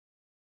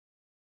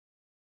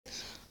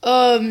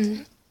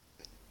Um,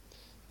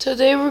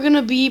 Today we're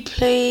gonna be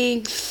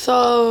playing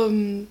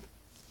some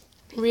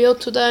Real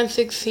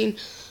 2016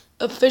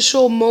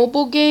 official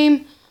mobile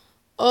game.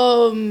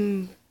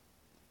 Um,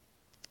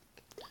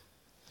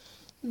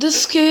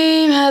 this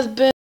game has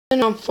been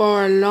on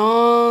for a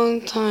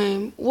long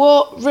time.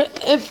 Well,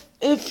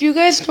 if you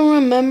guys don't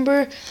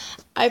remember,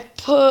 I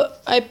put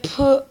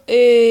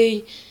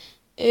a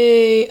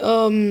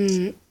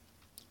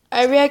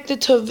I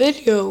reacted to a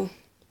video.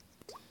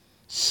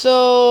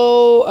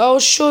 So I'll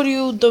show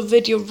you the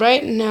video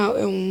right now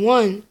in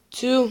 1,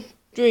 2,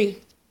 3.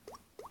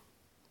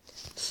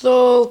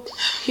 So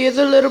here's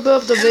a little bit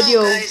of the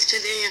video. Hello guys,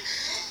 today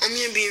I'm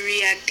going to be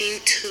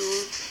reacting to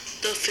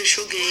the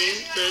official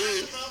game,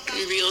 the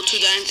Real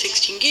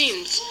 2016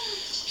 games.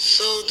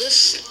 So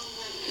this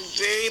is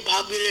very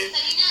popular.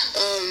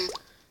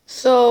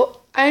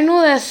 So I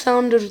know that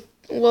sounded,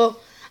 well,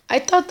 I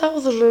thought that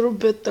was a little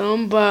bit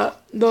dumb,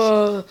 but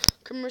the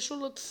commercial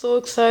looked so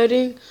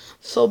exciting.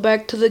 So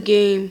back to the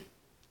game.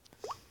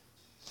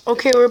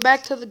 Okay, we're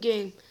back to the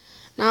game.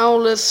 Now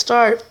let's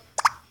start.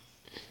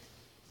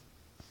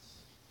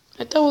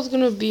 I thought it was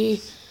gonna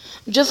be,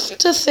 just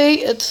to say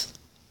it's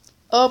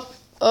up,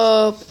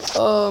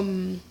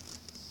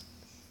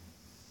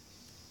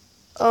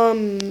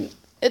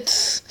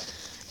 it's,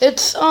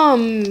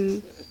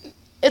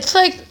 it's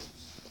like,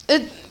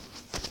 it,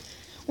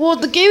 well,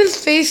 the game is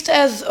faced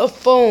as a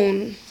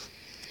phone.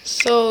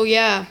 So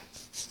yeah.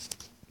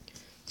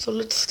 So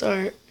let's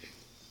start.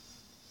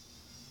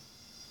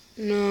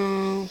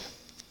 No.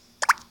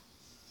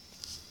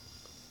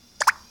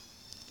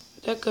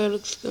 That guy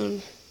looks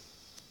good.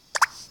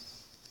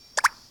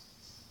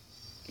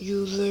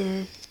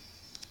 User.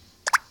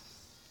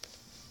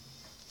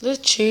 Let's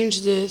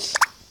change this.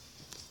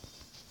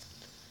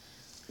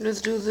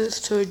 Let's do this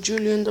to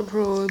Julian the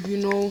Pro. If you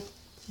know,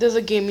 there's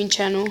a gaming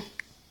channel.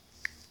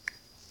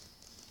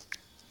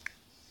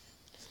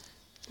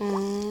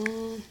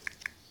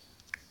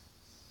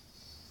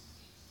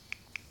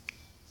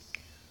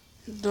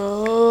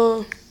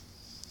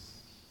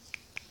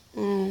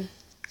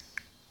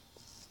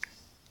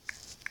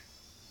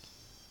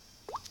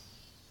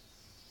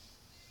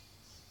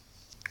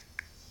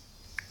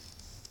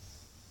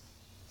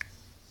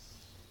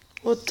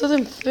 Well, it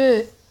doesn't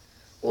fit.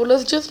 Well,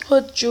 let's just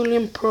put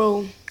Julian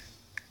Pro.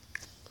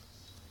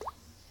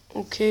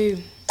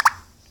 Okay.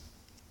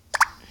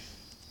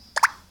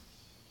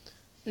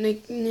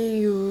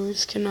 Nickname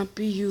yours cannot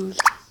be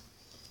used.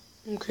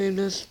 Okay,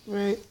 that's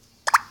right.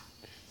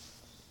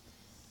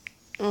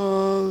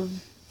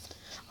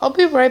 I'll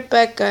be right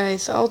back,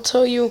 guys. I'll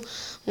tell you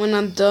when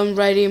I'm done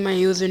writing my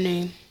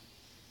username.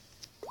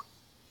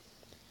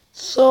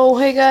 So,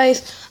 hey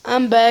guys,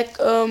 I'm back.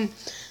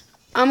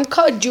 I'm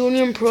called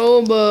Julian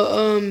Pro, but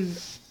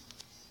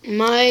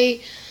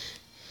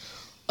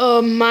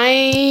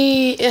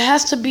it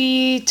has to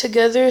be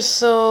together.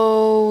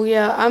 So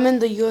yeah, I'm in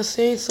the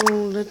USA. So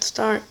let's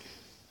start.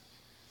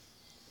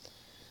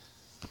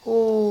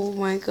 Oh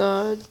my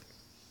God!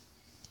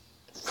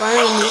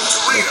 Finally,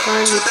 we're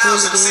finally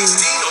playing the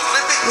game.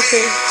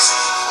 Okay.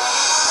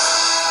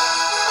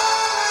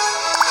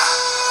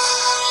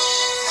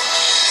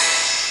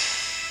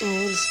 Oh,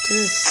 what is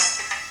this?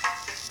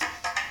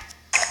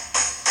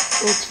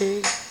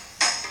 Okay.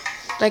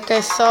 Like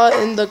I saw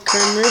in the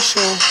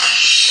commercial.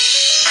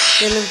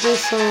 Okay, let's do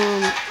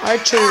some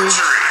archery.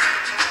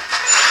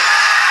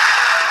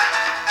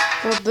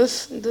 Oh,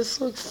 this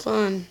looks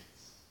fun.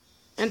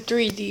 And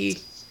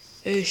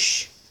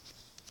 3D-ish.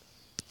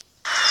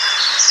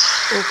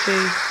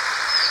 Okay.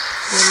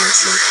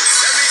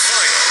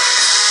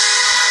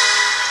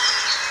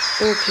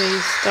 Okay,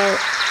 start.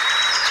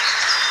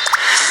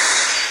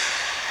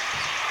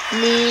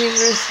 Me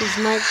versus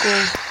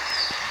Michael.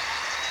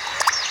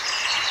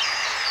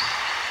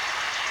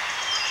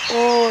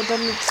 Oh, that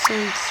makes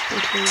sense.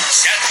 Okay.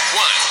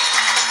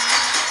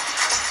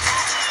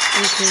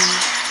 Okay.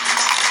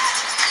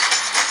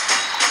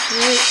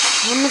 Wait,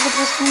 how am I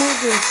supposed to move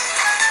this?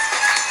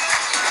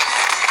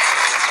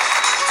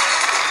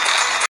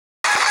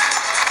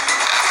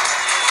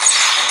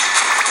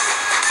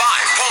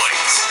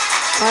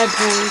 Five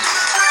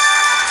points.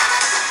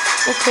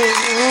 Okay,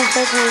 I want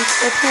 5 points.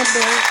 That's not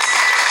bad.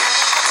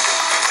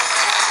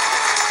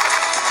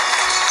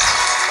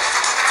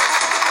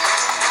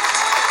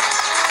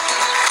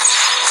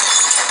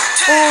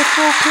 Oh,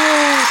 so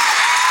close.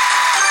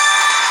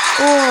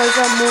 Oh, I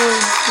got more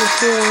with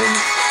 2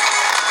 ones.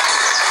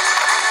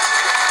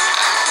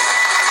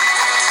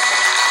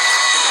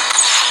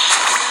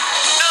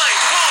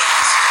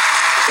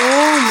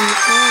 Oh my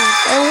God,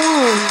 I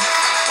won.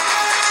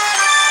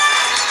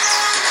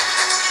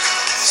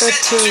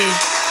 13.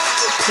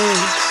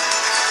 Okay.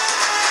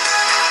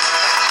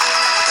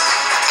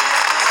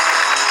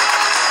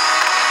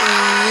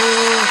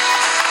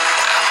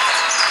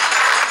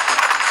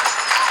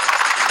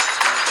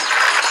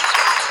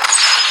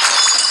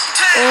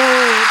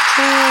 Oh,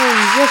 10.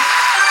 Yes.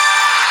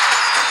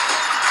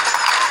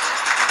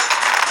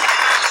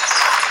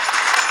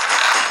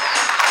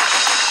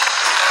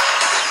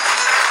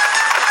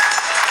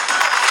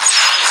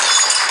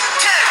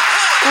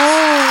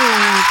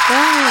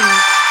 Damn.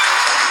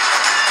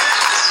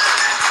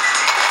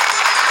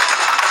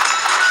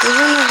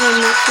 Even if I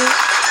make it.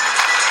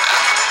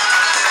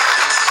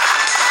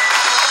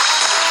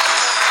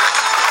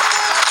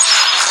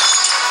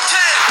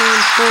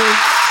 10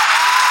 points.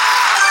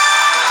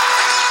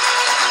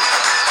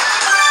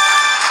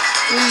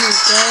 Oh my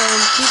god,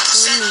 I'm keep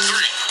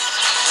winning.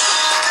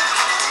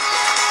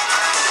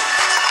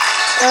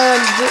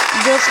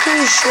 Just to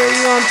show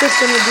you, I'm just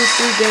gonna do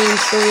 3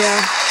 games, so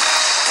yeah.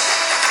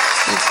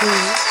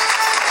 Okay.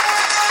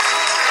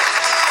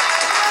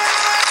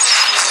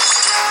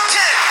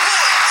 10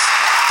 points.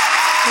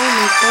 Oh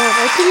my god,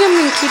 I think I'm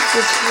gonna keep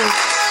this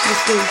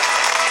game.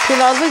 Cause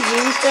all the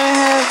games that I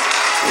have,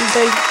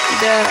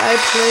 that I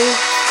play,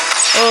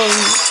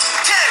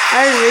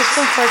 I erased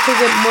them so I could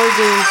get more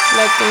games,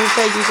 like things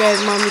that you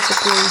guys want me to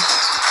play.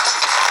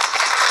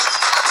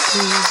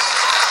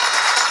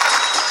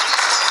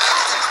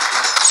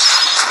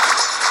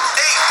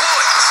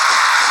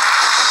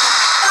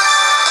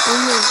 Oh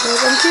my god,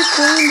 I'm keep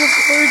playing this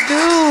poor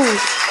dude.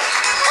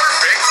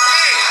 Perfect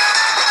game.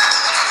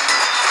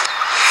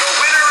 The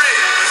winner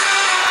is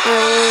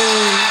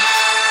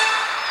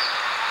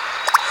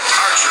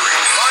archery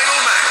final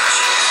match.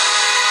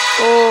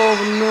 Oh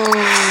no.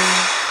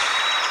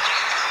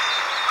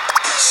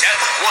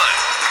 Set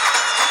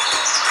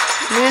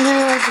 1. Me and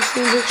him have the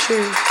same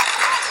picture.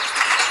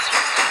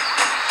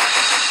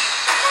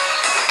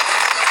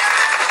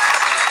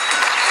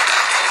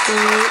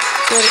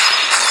 Get it.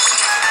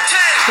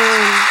 10.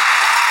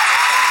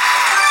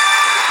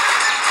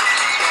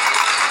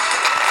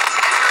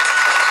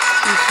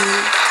 Okay.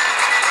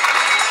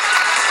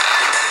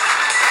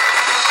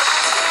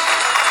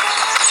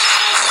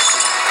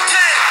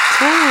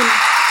 10.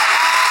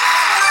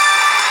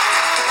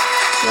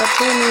 Got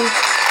 20.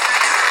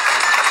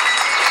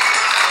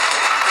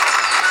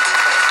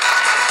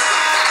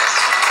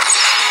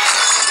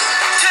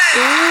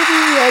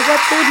 30. I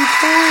got 30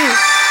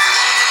 points.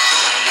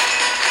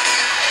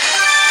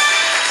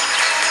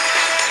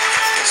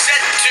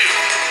 Set 2.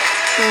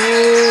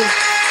 Oh.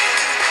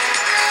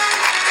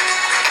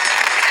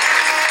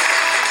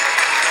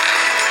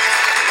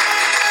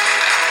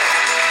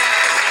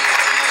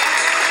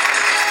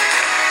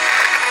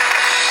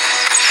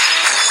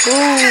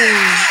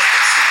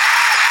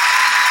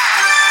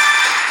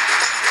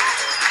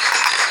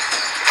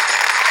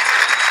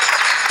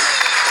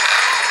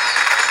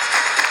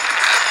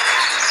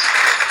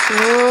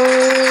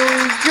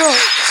 Yo.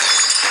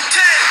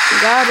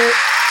 10. Got it.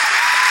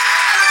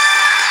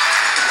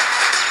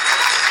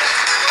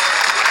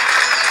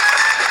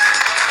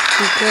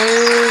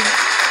 Okay.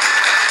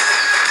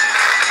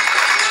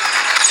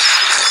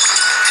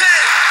 10.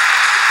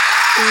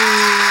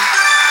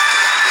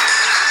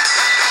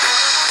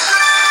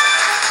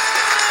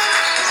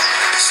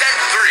 Set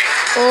 3.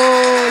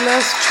 Oh,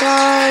 let's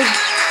try.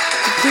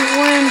 2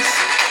 wins.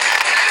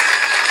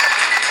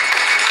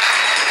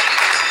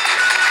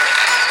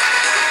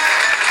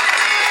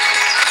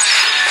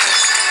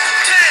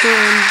 10.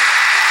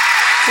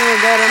 Oh my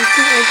god, I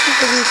think I'm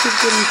gonna keep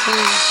getting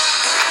time.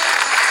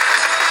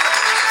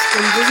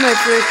 And this is my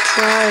first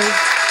try. 9.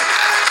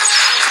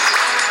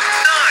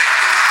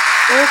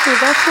 Okay,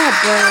 that's not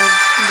bad,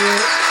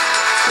 but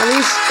at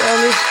least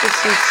this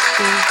is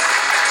good.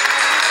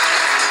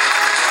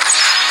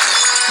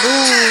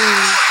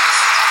 Boom.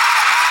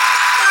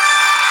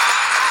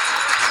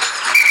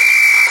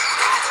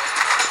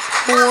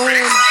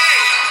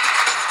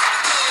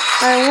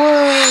 I won.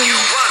 You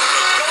won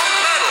the gold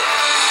medal.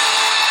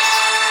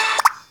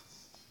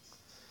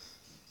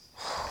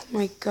 Oh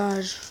my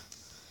gosh.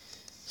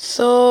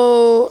 So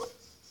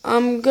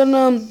I'm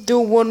gonna do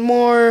one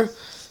more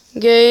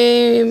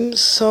game.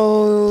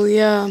 So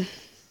yeah,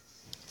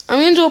 I'm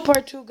gonna do a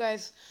part 2,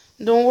 guys.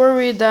 Don't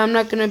worry that I'm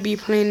not gonna be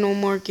playing no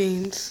more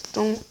games.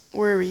 Don't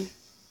worry.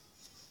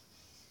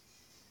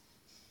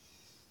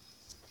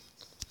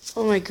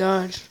 Oh my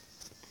god,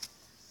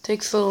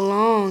 takes so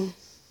long.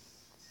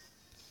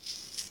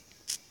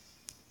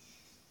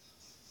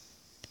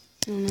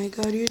 Oh my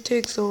god, you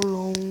take so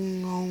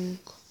long.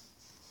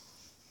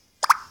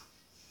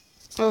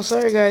 Oh,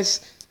 sorry guys.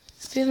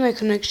 I feel my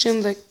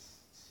connection like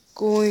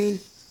going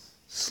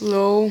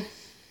slow.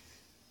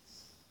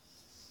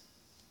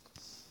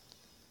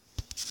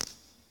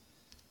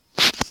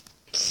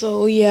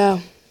 So yeah.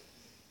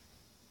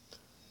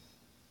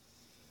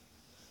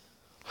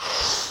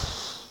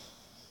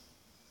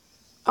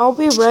 I'll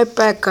be right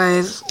back,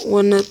 guys,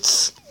 when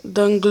it's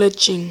done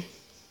glitching.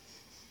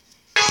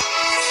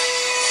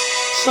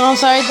 So I'm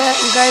sorry that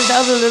guys, that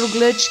was a little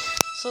glitch.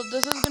 So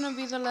this is gonna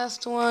be the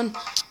last one.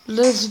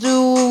 Let's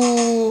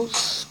do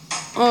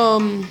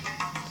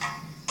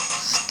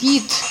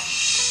Skeet.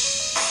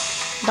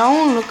 That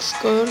one looks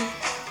good.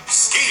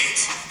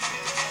 Skeet.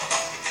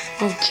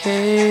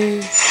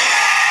 Okay.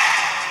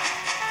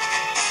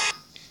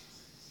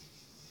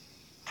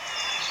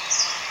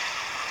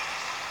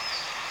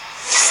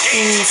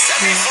 Skeet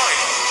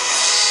semi-final.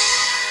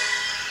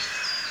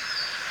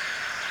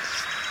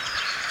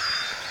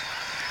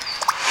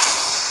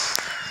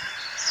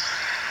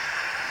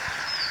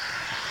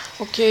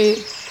 Okay,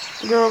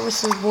 girl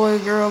versus boy,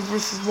 girl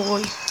versus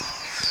boy.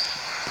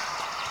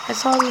 I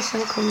saw this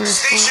in a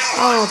commercial.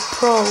 Oh,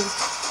 pro.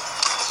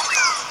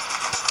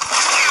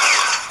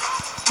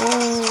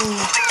 Oh.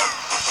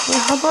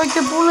 Wait, how do I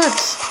get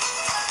bullets?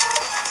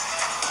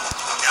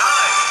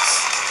 Nice.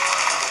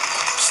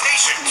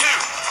 Station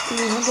 2.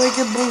 Wait, how do I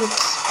get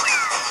bullets?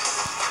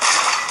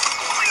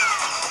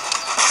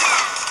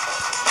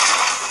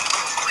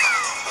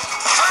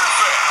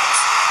 Perfect.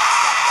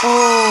 Oh,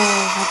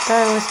 I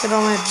thought I wasted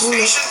all my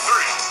bullets. Station 3.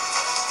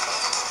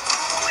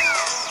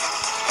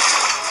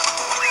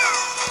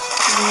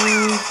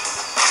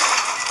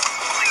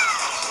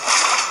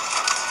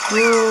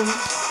 Boom.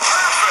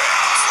 Perfect.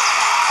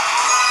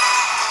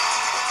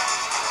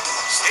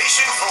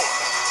 Station 4.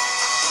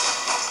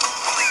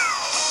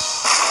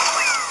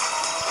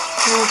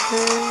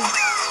 Okay.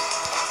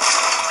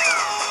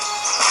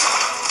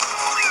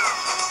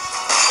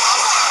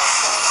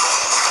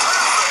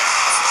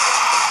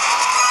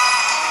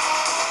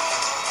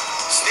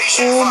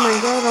 Station Oh 5. my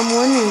god, I'm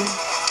winning.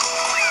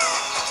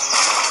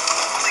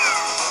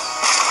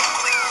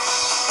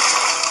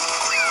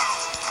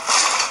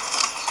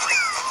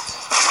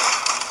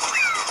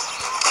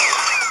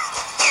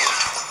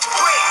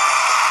 Quick.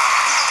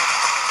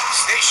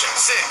 Station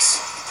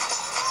 6.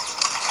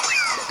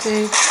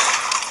 Okay.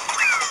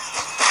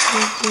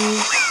 Okay.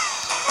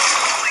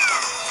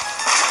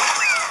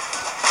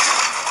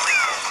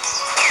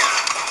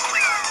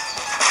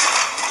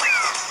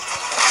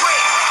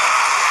 Quick.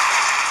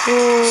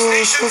 Oh,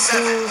 Station so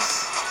 7. close.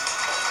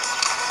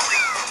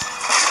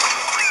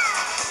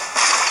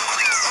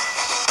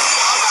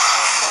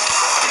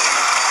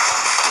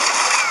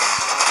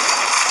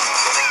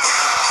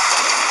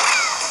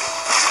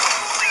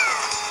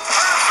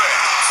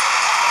 Perfect.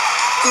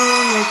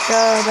 Oh my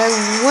god, I'm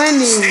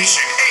winning.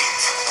 Station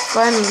 8.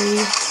 Finally.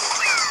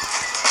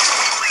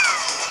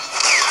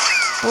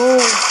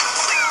 Oh.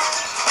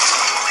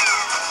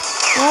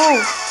 Oh.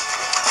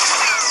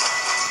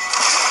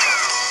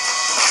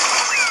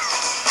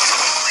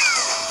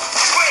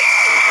 Quick.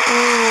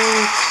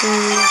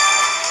 Okay.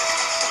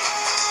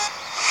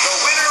 The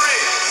winner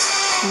is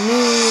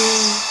Me.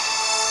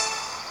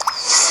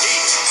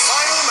 Heat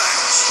Final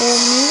Match. Oh,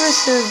 me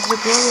versus the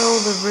girl that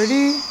was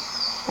already.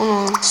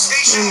 Oh no.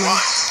 Station Never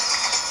mind. 1.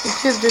 It's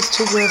just there's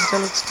two girls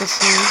that looks the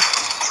same.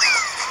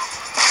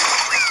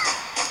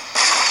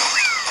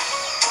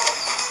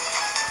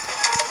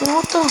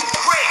 What the?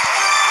 Quick.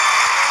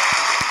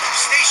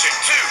 Station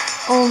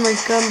 2. Oh my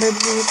god, my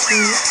bullet.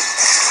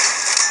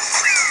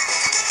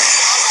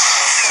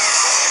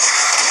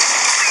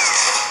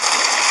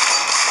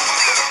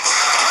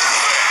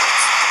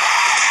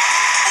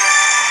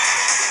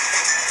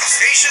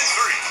 Station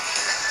 3.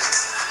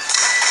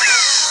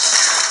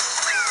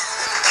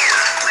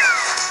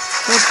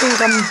 I think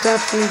I'm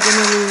definitely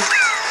gonna lose.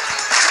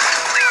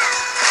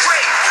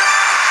 Quick.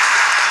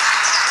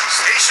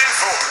 Station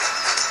 4.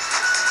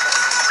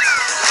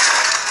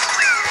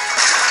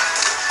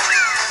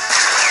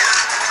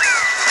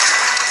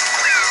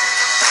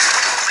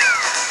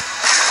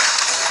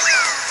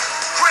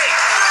 Quick.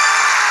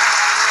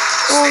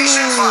 Oh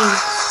Station no.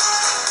 5.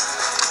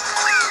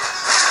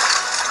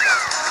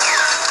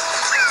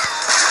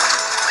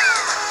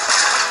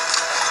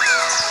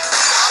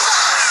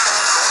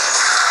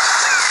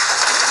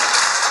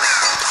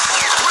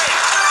 Quick.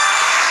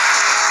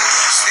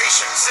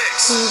 Station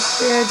 6.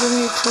 Okay, I do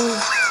need to.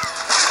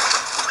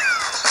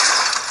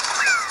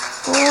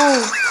 Oh.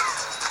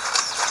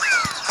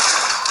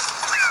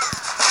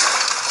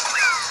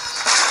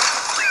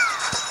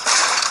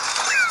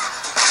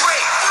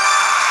 Quick.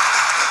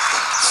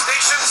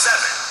 Station 7.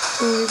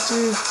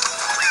 33.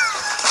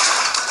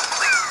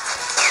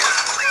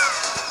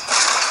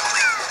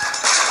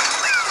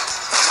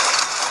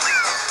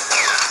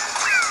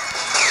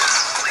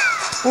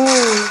 Oh.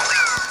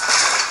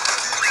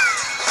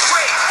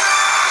 Quick.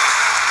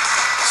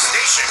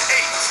 Station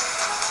 8.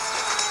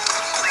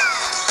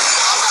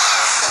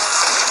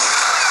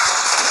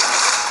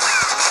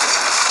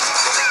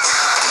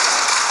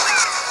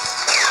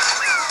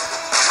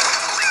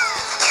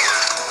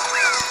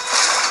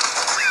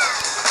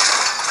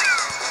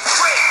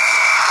 Quick.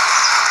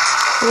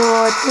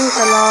 Oh, I think I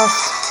lost.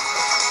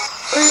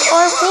 Wait, I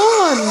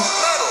won.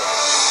 Medal.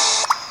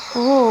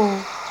 Oh.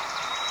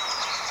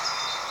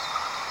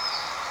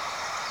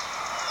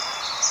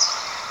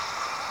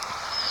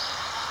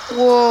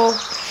 Well,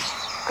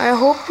 I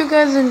hope you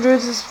guys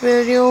enjoyed this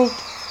video.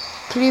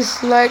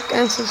 Please like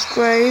and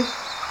subscribe.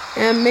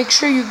 And make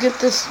sure you get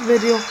this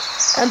video.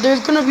 And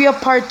there's gonna be a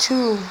part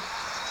 2.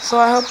 So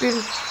I hope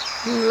you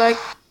like.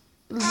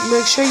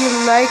 Make sure you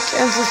like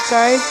and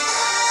subscribe.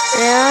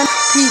 And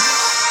peace.